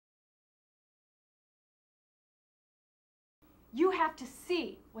You have to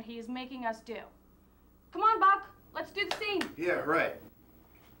see what he is making us do. Come on, Buck. Let's do the scene. Yeah, right.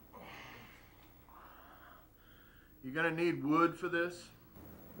 You gonna need wood for this?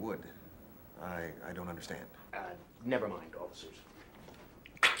 Wood? I don't understand. Never mind, officers.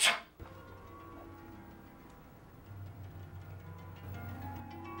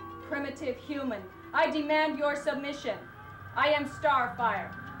 Primitive human, I demand your submission. I am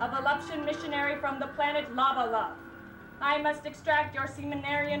Starfire, a voluption missionary from the planet Lava Love. I must extract your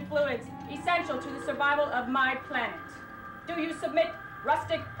seminarian fluids, essential to the survival of my planet. Do you submit,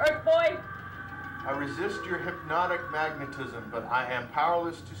 rustic Earth boy? I resist your hypnotic magnetism, but I am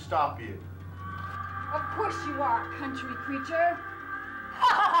powerless to stop you. Of course you are, country creature.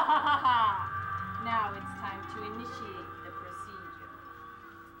 Ha ha ha ha ha! Now it's time to initiate the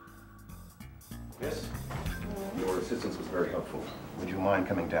procedure. Miss, your assistance was very helpful. Would you mind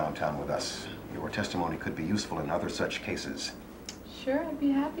coming downtown with us? Your testimony could be useful in other such cases. Sure, I'd be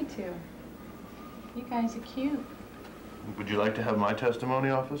happy to. You guys are cute. Would you like to have my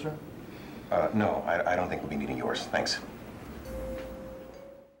testimony, officer? No, I don't think we'll be needing yours. Thanks.